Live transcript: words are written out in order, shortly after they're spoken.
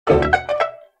Hey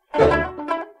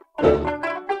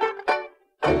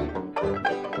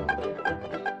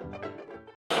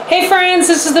friends,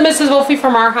 this is the Mrs. Wolfie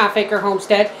from our Half Acre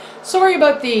Homestead. Sorry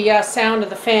about the sound of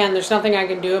the fan. There's nothing I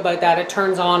can do about that. It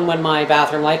turns on when my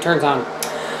bathroom light turns on.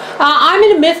 I'm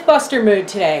in a Mythbuster mood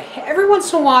today. Every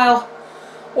once in a while,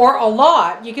 or a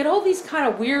lot, you get all these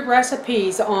kind of weird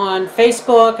recipes on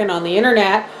Facebook and on the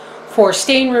internet for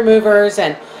stain removers.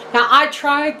 And now I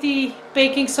tried the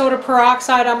baking soda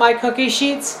peroxide on my cookie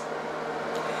sheets.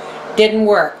 Didn't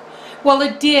work. Well,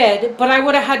 it did, but I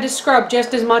would have had to scrub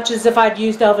just as much as if I'd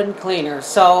used oven cleaner.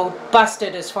 So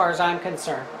busted as far as I'm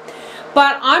concerned.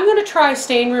 But I'm going to try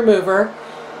stain remover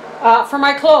for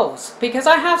my clothes, because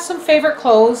I have some favorite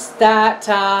clothes that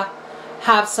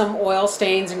have some oil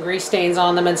stains and grease stains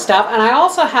on them and stuff. And I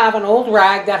also have an old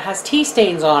rag that has tea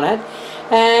stains on it.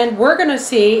 And we're going to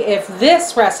see if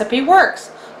this recipe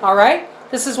works. Alright,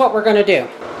 this is what we're going to do.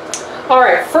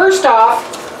 Alright, first off,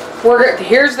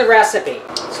 here's the recipe.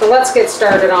 So let's get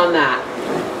started on that.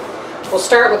 We'll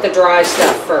start with the dry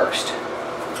stuff first.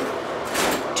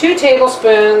 2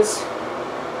 tablespoons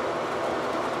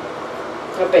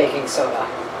of baking soda.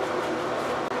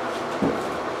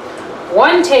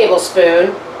 1 tablespoon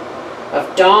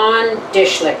of Dawn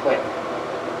dish liquid.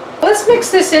 Let's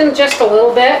mix this in just a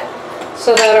little bit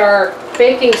so that our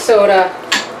baking soda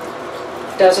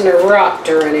doesn't erupt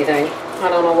or anything. I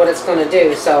don't know what it's going to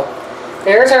do. So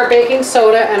there's our baking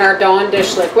soda and our Dawn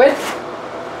dish liquid.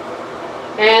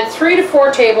 And 3 to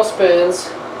 4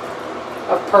 tablespoons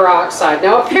of peroxide.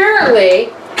 Now apparently,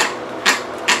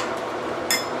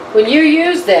 when you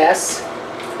use this,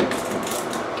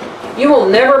 you will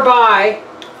never buy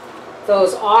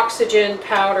those oxygen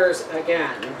powders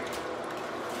again.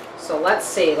 So let's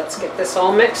see, let's get this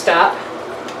all mixed up.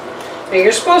 Now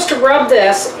you're supposed to rub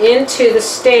this into the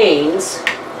stains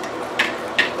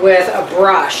with a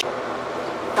brush.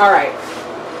 Alright,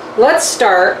 let's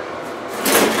start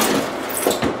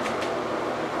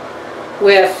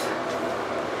with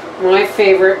my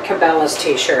favorite Cabela's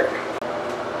t-shirt.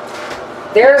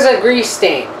 There's a grease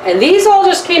stain, and these all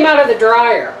just came out of the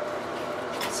dryer.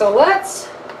 So let's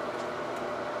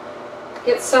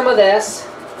get some of this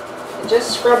and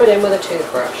just scrub it in with a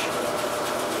toothbrush.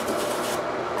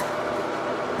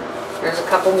 There's a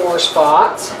couple more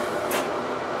spots.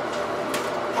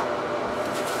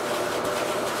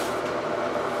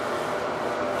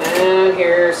 And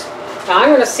here's, now I'm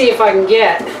going to see if I can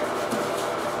get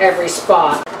every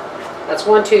spot. That's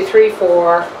 1, 2, 3,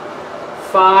 4,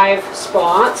 5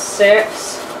 spots,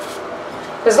 6.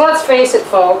 Because let's face it,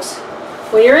 folks,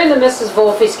 when you're in the Mrs.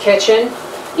 Wolfie's kitchen,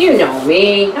 you know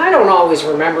me, I don't always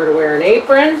remember to wear an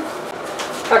apron.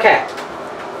 Okay,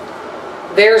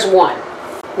 there's 1.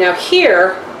 Now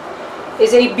here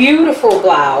is a beautiful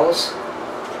blouse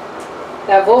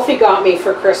that Wolfie got me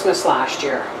for Christmas last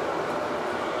year.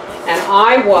 And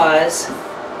I was,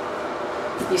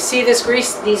 you see these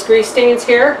grease stains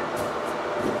here?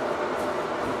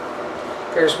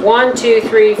 There's 1, 2,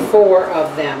 3, 4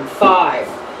 of them, 5,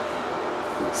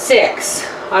 6.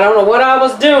 I don't know what I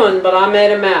was doing, but I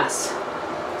made a mess.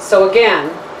 So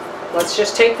again, let's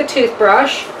just take the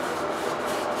toothbrush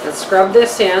and scrub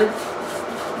this in.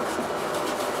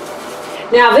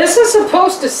 Now this is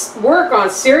supposed to work on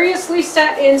seriously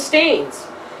set in stains.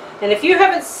 And if you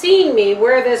haven't seen me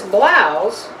wear this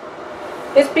blouse,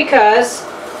 it's because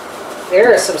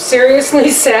there are some seriously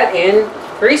set in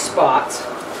grease spots.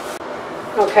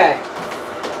 Okay,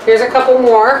 here's a couple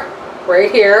more right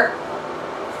here.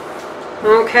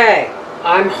 Okay,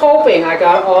 I'm hoping I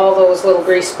got all those little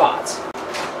grease spots.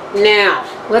 Now,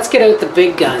 let's get out the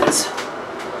big guns.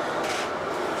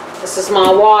 This is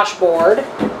my washboard.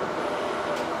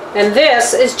 And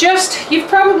this is just, you've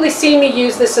probably seen me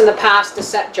use this in the past to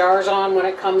set jars on when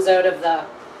it comes out of the,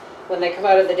 when they come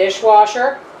out of the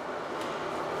dishwasher.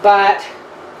 But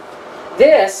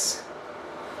this,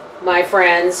 my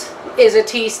friends, is a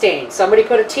tea stain. Somebody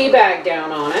put a tea bag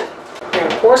down on it. I'm going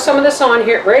to pour some of this on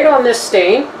here, right on this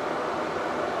stain.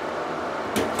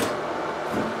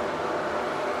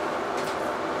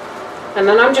 And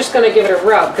then I'm just going to give it a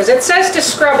rub, because it says to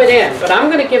scrub it in, but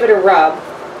I'm going to give it a rub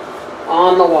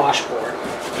on the washboard.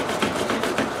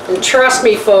 And trust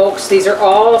me, folks, these are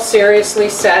all seriously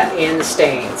set in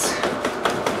stains.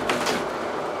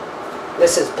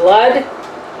 This is blood.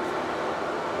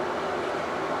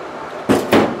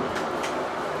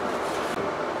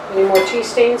 Any more tea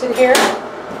stains in here?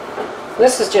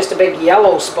 This is just a big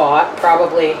yellow spot,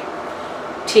 probably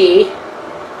tea.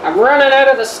 I'm running out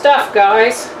of the stuff,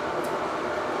 guys.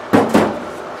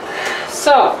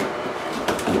 So,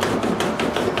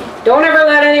 don't ever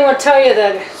let anyone tell you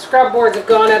that scrub boards have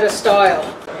gone out of style.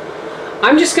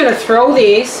 I'm just going to throw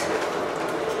these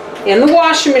in the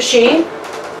washing machine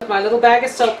with my little bag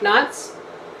of soap nuts.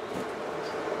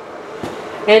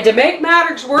 And to make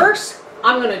matters worse,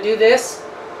 I'm going to do this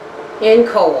in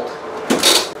cold.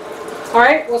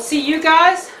 Alright, we'll see you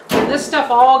guys when this stuff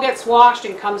all gets washed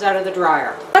and comes out of the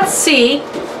dryer. Let's see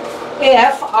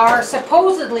if our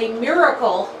supposedly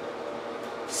miracle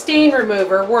stain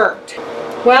remover worked.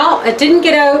 Well, it didn't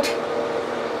get out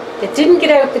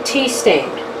the tea stain.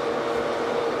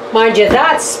 Mind you,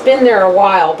 that's been there a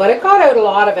while, but it got out a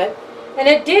lot of it, and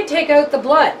it did take out the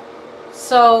blood.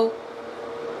 So,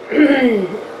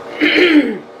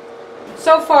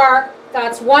 so far,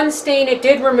 that's one stain it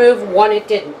did remove, one it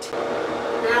didn't.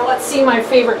 Now let's see my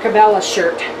favorite Cabela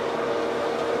shirt.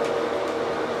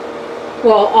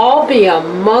 Well, I'll be a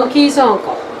monkey's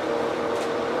uncle.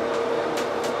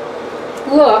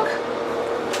 Look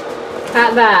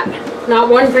at that. Not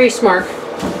one grease mark.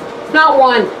 Not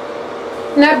one.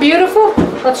 Isn't that beautiful?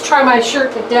 Let's try my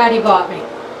shirt that Daddy bought me.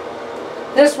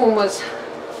 This one was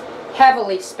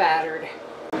heavily spattered.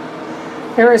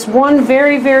 There is one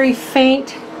very, very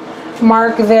faint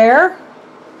mark there.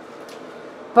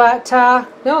 But,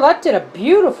 no, that did a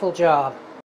beautiful job.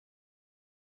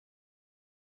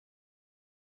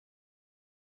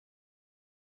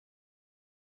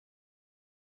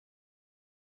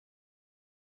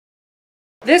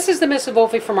 This is the Mrs.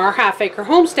 Wolfie from our half-acre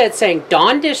homestead saying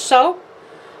Dawn dish soap,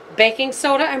 baking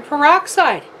soda, and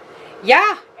peroxide.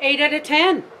 Yeah, 8 out of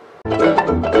 10.